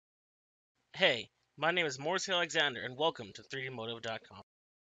Hey, my name is Morrissey Alexander, and welcome to 3dmotive.com.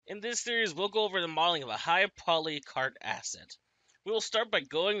 In this series, we'll go over the modeling of a high poly cart asset. We will start by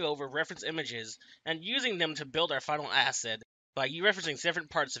going over reference images and using them to build our final asset by referencing different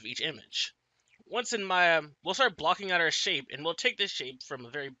parts of each image. Once in Maya, we'll start blocking out our shape, and we'll take this shape from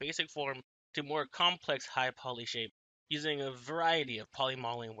a very basic form to more complex high poly shape using a variety of poly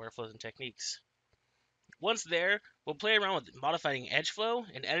modeling workflows and techniques. Once there, we'll play around with modifying edge flow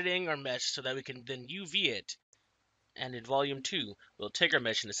and editing our mesh so that we can then UV it. And in Volume 2, we'll take our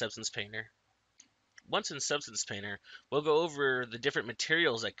mesh into Substance Painter. Once in Substance Painter, we'll go over the different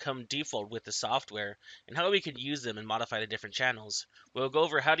materials that come default with the software and how we can use them and modify the different channels. We'll go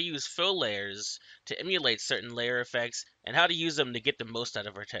over how to use fill layers to emulate certain layer effects and how to use them to get the most out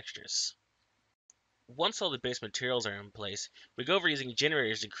of our textures. Once all the base materials are in place, we go over using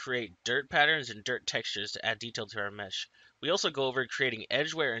generators to create dirt patterns and dirt textures to add detail to our mesh. We also go over creating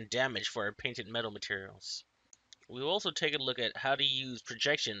edge wear and damage for our painted metal materials. We will also take a look at how to use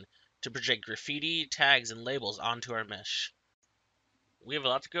projection to project graffiti, tags, and labels onto our mesh. We have a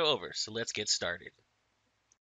lot to go over, so let's get started.